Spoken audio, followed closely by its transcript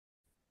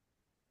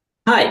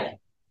Hi,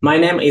 my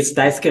name is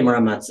Daisuke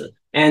Muramatsu,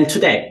 and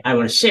today I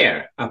will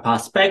share a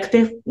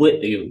perspective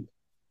with you.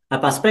 A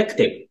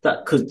perspective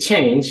that could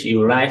change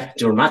your life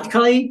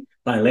dramatically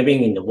by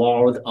living in the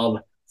world of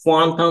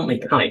quantum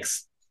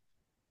mechanics.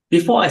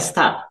 Before I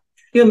start,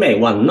 you may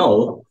want to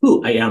know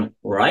who I am,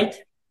 right?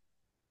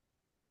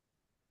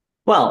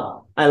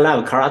 Well, I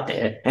love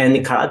karate, and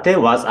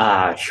karate was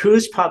a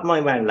huge part of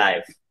my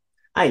life.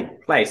 I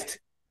placed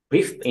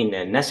fifth in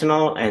the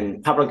national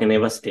and public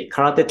university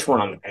karate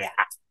tournament.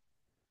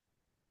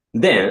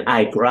 Then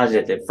I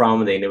graduated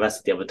from the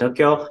University of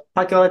Tokyo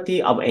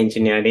Faculty of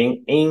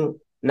Engineering in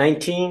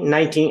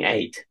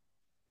 1998.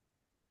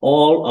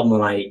 All of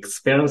my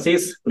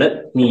experiences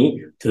led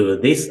me to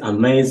this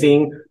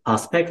amazing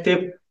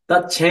perspective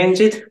that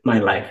changed my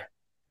life.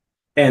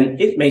 And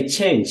it may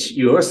change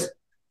yours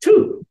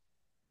too.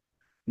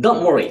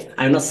 Don't worry,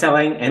 I'm not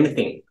selling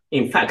anything.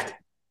 In fact,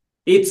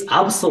 it's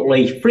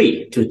absolutely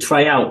free to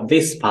try out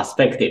this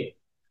perspective.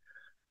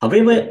 Have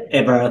you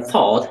ever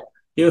thought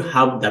you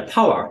have the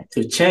power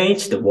to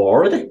change the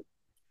world?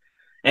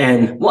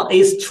 And what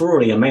is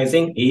truly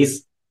amazing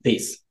is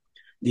this.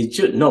 Did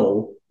you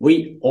know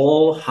we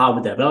all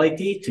have the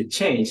ability to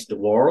change the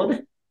world?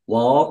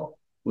 Well,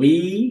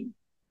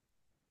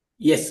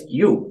 yes,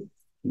 you.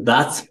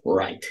 That's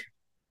right.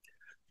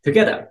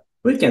 Together,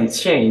 we can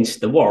change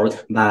the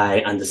world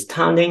by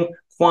understanding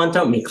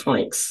quantum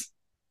mechanics.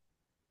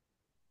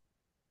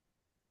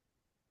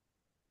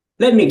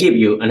 Let me give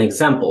you an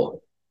example.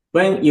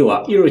 When you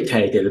are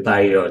irritated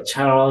by your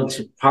child,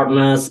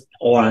 partners,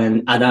 or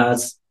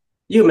others,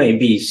 you may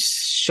be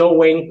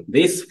showing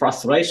this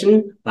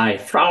frustration by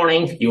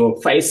frowning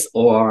your face,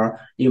 or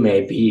you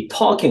may be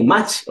talking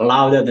much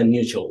louder than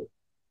usual.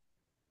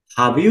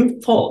 Have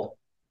you thought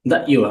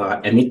that you are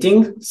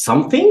emitting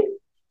something?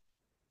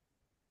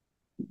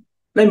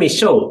 Let me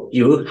show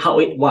you how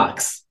it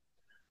works.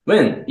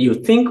 When you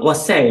think or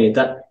say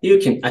that you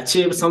can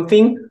achieve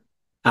something,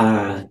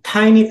 a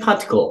tiny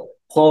particle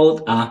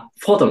called a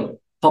photon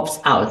pops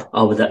out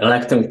of the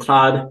electron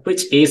cloud,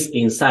 which is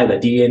inside the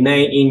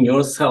DNA in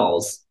your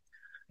cells.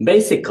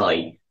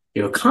 Basically,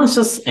 your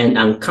conscious and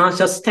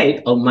unconscious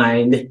state of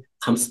mind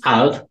comes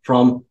out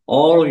from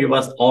all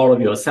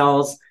of your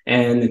cells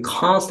and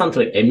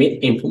constantly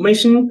emit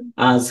information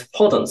as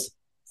photons,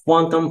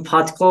 quantum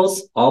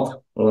particles of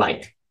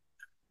light.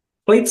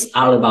 Critics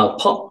are about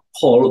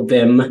call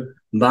them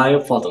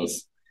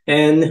biophotons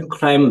and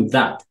claim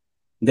that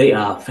they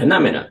are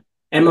phenomena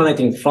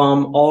emanating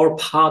from all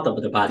parts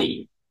of the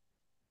body.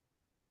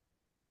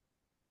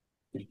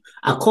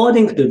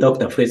 According to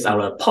Dr. Fritz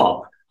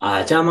Popp,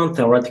 a German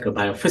theoretical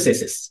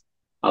biophysicist,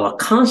 our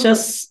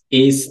conscious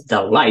is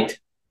the light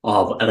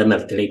of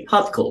elementary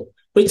particles,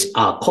 which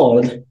are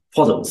called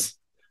photons.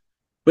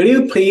 Will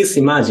you please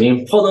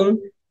imagine photons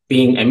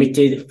being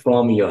emitted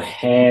from your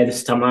head,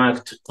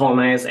 stomach,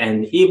 toenails,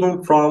 and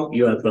even from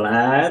your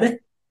blood?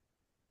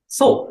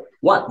 So,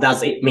 what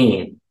does it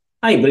mean?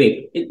 I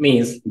believe it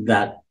means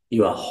that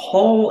your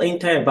whole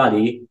entire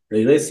body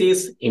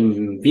releases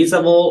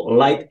invisible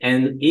light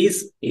and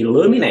is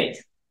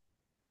illuminated.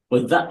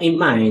 With that in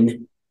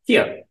mind,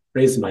 here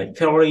is my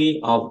theory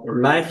of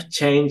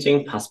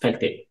life-changing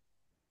perspective.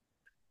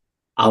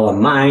 Our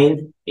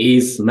mind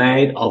is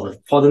made of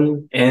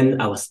photons,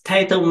 and our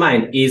state of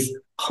mind is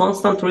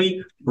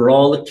constantly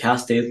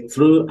broadcasted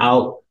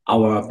throughout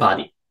our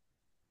body.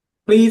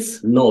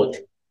 Please note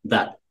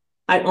that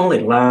I only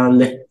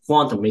learned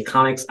quantum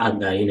mechanics at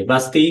the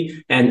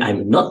university, and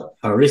I'm not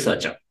a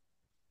researcher.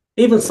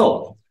 Even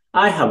so,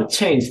 I have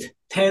changed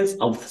tens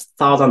of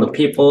thousands of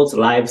people's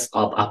lives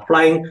of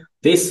applying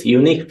this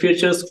unique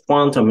features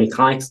quantum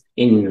mechanics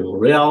in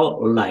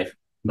real life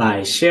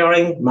by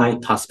sharing my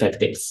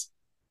perspectives.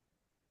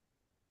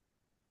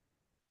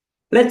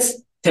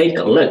 Let's take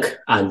a look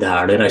at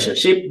the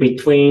relationship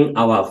between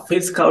our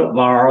physical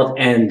world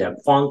and the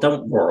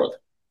quantum world.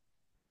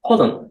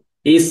 Photon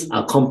is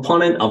a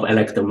component of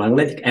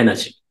electromagnetic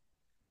energy.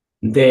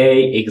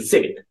 They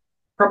exhibit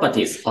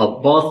properties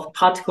of both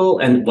particle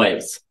and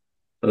waves.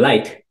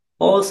 Light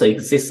also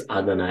exists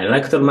as an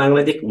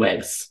electromagnetic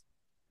waves.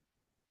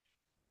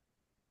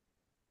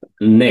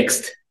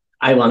 Next,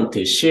 I want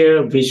to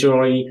share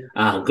visually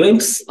a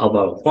glimpse of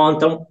a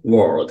quantum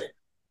world.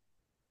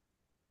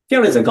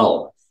 Here is a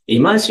goal.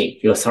 Imagine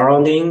your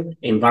surrounding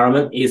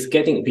environment is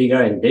getting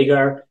bigger and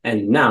bigger,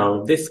 and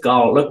now this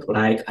goal looks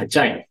like a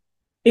giant.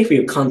 If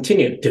you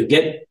continue to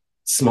get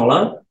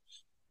smaller,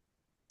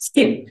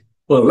 skin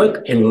will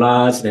look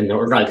enlarged and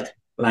rugged,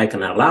 like a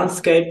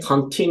landscape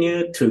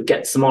continue to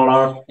get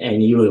smaller,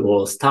 and you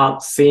will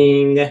start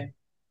seeing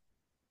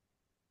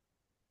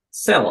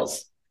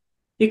cells.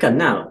 You can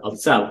now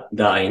observe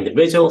the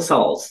individual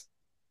cells.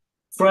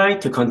 Try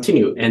to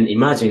continue and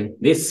imagine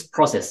this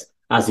process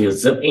as you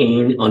zoom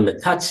in on the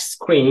touch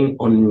screen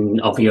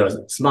of your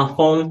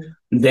smartphone.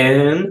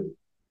 Then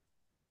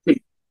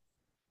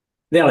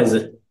there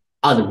is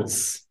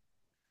atoms.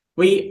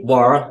 We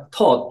were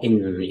taught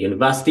in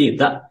university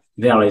that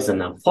there is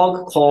a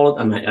fog called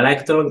an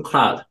electron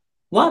cloud.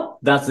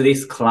 What does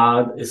this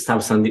cloud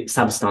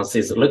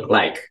substances look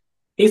like?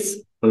 It's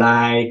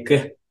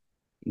like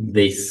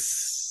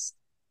this.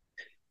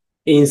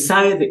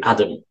 Inside the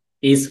atom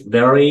is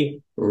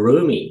very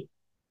roomy.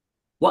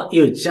 What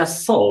you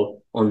just saw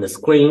on the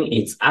screen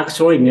is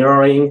actually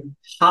mirroring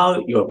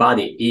how your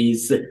body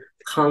is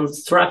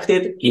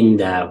constructed in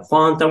the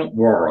quantum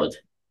world.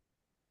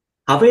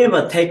 Have you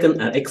ever taken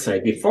an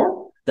X-ray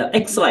before? The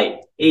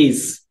X-ray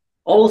is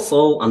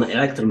also an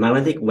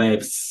electromagnetic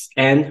waves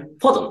and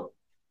photon.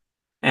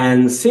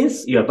 And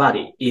since your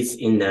body is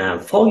in a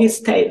foggy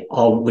state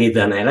with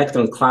an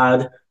electron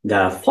cloud,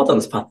 the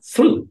photons pass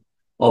through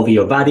of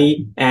your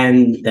body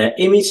and the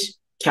image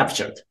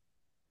captured.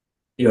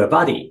 Your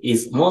body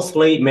is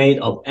mostly made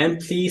of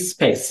empty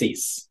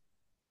spaces.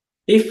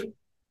 If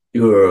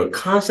your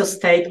conscious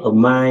state of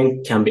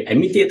mind can be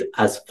emitted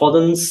as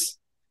photons,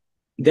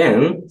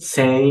 then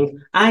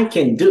saying, I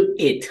can do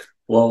it,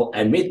 will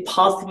emit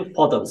positive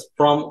photons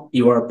from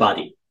your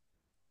body.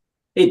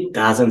 It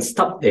doesn't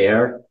stop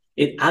there.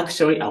 It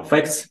actually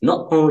affects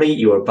not only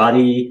your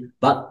body,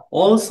 but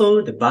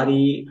also the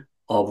body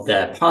of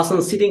the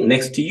person sitting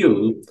next to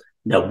you,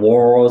 the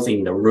walls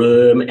in the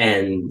room,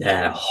 and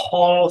the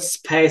whole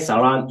space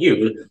around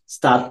you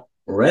start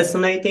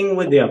resonating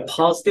with their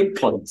positive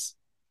photons.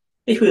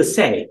 If you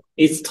say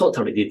it's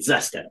totally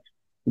disaster,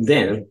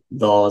 then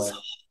those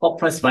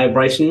hopeless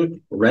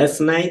vibration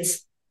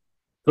resonates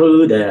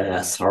through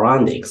the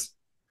surroundings.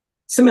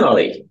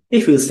 Similarly,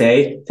 if you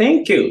say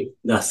thank you,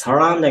 the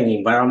surrounding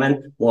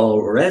environment will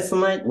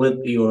resonate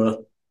with your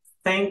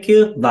thank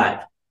you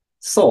vibe.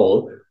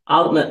 So,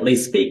 ultimately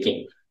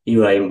speaking,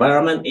 your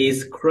environment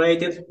is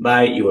created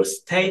by your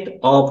state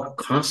of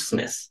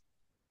consciousness.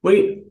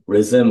 We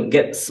rhythm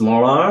get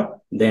smaller,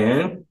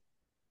 then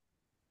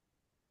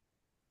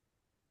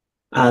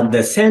at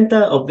the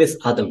center of this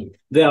atom,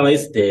 there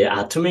is the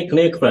atomic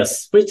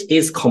nucleus, which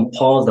is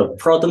composed of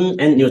protons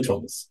and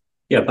neutrons.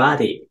 Your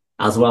body,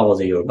 as well as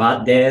your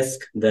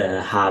desk,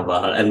 they have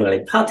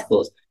elementary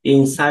particles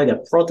inside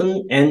the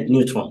proton and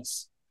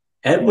neutrons.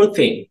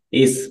 Everything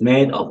is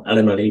made of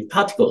elementary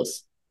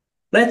particles.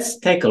 Let's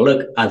take a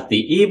look at the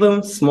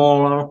even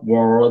smaller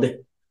world.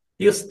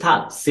 You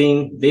start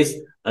seeing this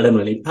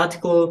elementary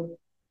particle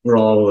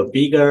grow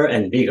bigger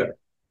and bigger.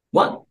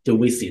 What do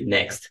we see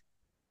next?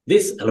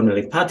 This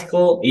elementary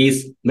particle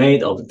is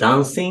made of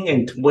dancing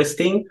and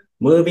twisting,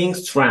 moving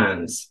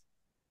strands.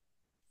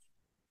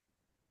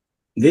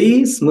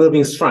 These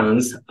moving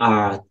strands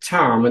are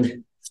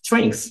termed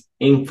strings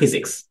in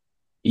physics.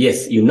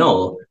 Yes, you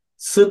know,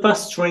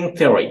 superstring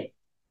theory.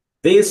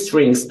 These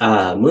strings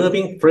are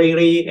moving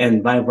freely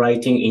and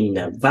vibrating in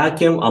the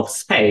vacuum of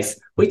space,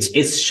 which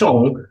is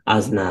shown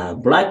as a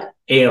black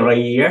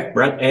area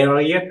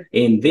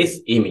in this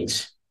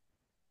image.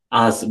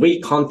 As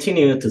we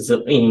continue to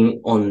zoom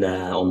in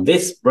on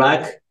this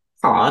black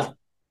part,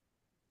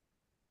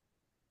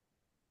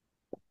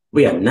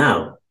 we are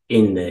now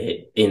in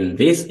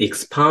this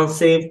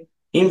expansive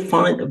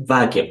infinite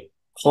vacuum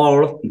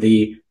called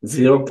the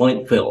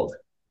zero-point field.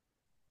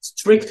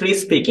 Strictly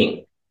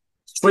speaking,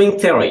 string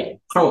theory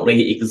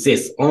currently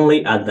exists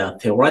only at the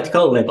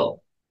theoretical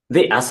level.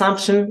 The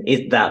assumption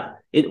is that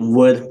it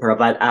would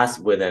provide us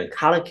with a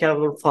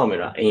calculable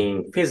formula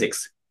in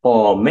physics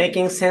for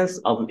making sense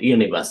of the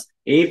universe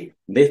if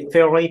this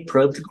theory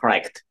proved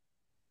correct.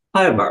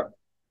 However,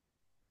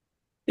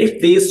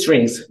 if these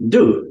strings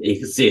do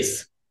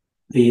exist,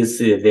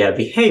 their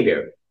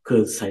behavior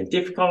could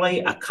scientifically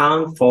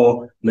account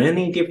for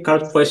many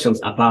difficult questions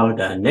about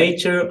the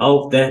nature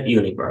of the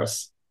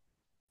universe.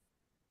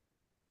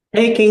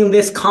 Taking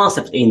this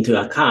concept into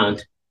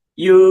account,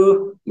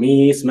 you,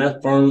 me,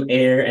 smartphone,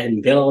 air,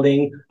 and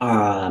building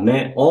are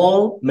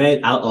all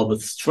made out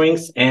of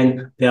strings,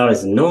 and there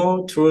is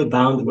no true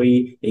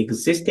boundary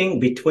existing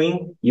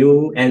between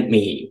you and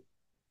me.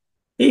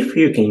 If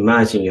you can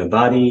imagine your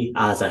body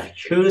as a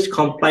huge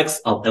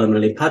complex of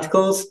elementary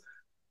particles,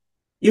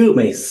 you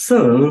may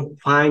soon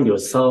find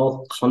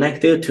yourself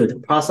connected to the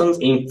persons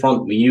in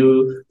front of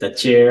you, the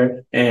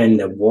chair, and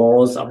the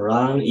walls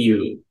around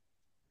you.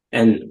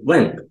 And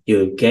when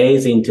you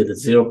gaze into the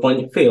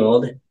zero-point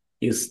field,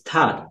 you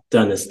start to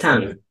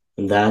understand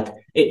that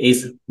it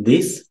is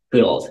this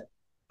field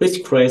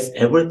which creates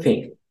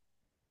everything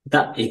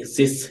that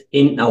exists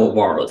in our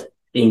world,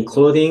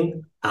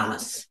 including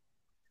us.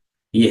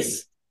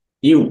 Yes,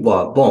 you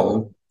were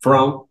born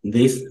from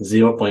this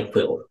zero-point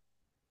field.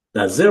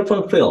 The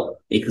zero-point field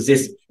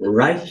exists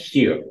right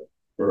here,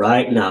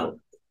 right now.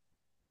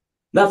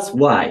 That's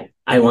why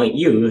I want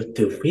you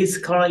to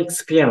physically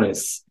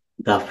experience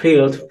the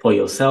field for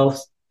yourself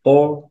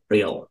for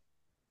real.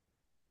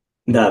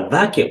 The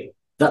vacuum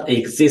that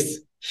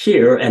exists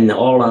here and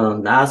all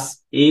around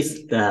us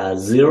is the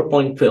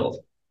zero-point field.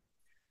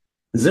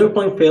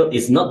 Zero-point field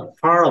is not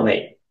far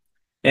away,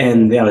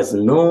 and there is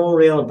no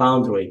real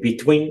boundary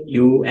between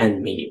you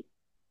and me.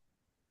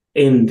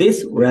 In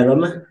this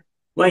realm,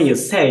 when you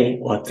say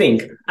or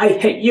think, I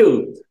hate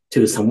you,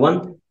 to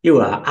someone,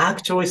 you are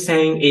actually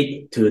saying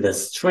it to the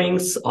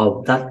strings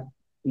of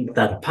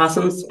that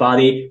person's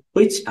body,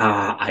 which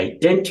are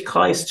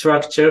identically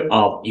structured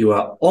of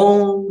your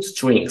own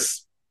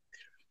strings.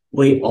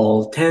 We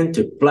all tend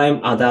to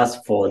blame others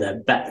for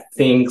the bad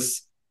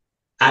things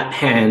at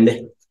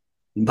hand,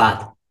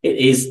 but it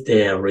is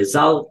the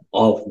result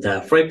of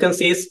the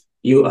frequencies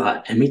you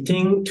are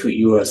emitting to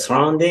your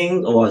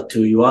surroundings or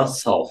to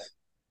yourself.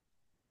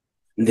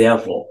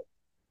 Therefore,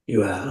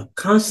 your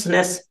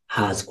consciousness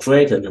has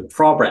created a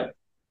problem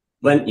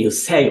when you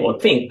say or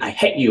think, I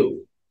hate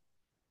you.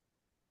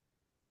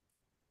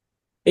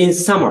 In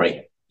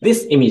summary,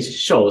 this image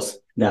shows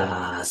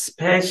the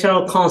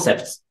special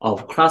concepts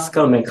of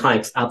classical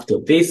mechanics up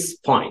to this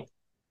point.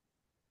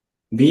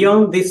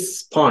 Beyond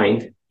this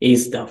point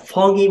is the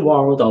foggy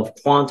world of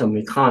quantum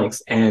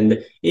mechanics,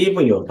 and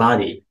even your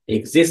body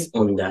exists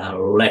on the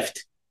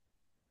left.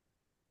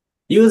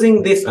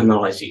 Using this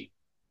analogy,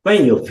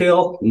 when you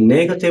feel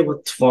negative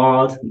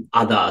toward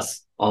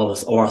others or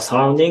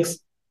surroundings,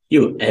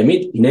 you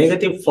emit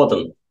negative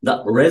photons that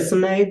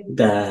resonate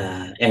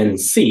and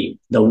see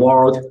the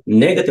world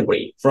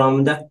negatively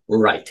from the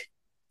right.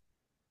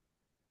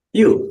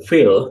 You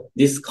feel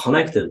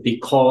disconnected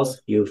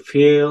because you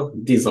feel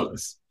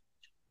dissonance.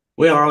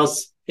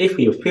 Whereas if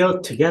you feel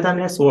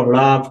togetherness or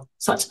love,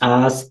 such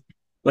as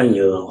when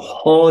you're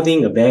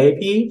holding a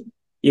baby,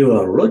 you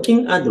are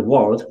looking at the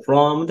world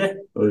from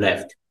the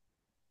left.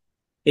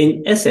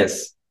 In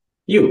essence,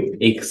 you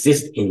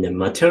exist in the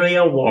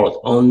material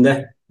world on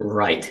the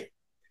right.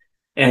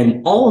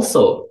 And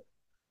also,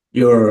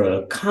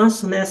 your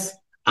consciousness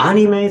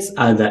animates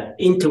at the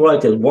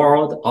integrated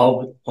world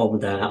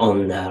on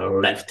the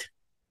left.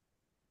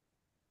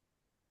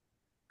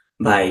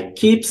 By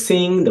keep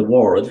seeing the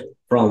world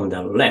from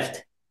the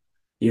left,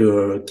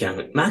 you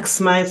can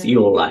maximize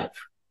your life.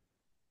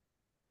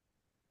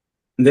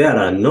 There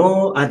are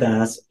no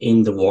others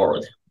in the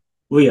world.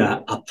 We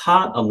are a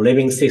part of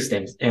living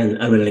systems, and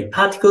elements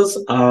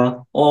particles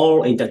are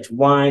all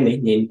intertwined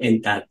and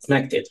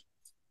interconnected.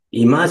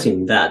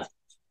 Imagine that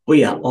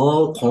we are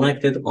all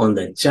connected on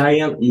the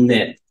giant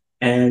net,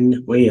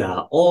 and we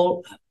are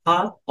all a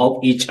part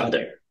of each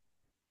other.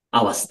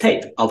 Our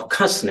state of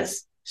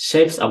consciousness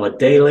shapes our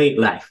daily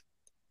life.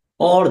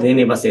 All the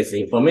universe's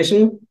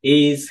information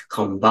is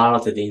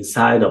converted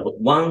inside of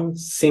one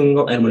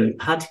single element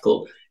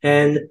particle,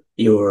 and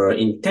your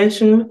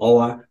intention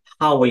or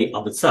how we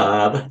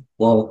observe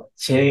will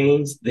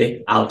change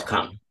the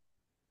outcome.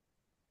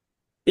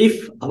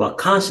 If our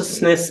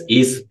consciousness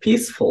is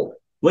peaceful,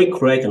 we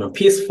create a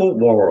peaceful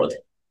world.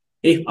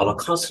 If our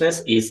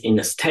consciousness is in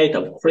a state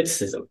of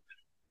criticism,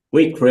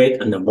 we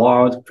create a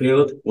world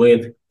filled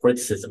with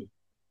criticism.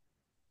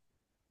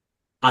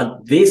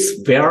 At this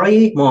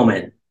very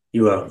moment,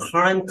 your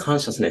current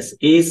consciousness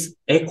is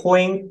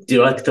echoing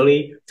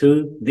directly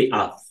to the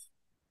earth.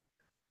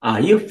 Are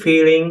you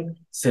feeling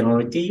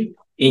serenity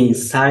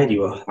inside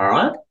your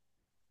heart?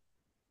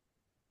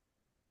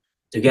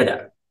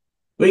 Together,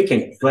 we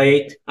can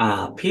create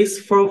a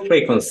peaceful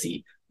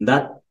frequency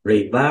that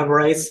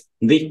reverberates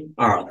the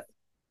earth.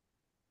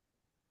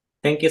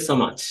 Thank you so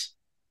much.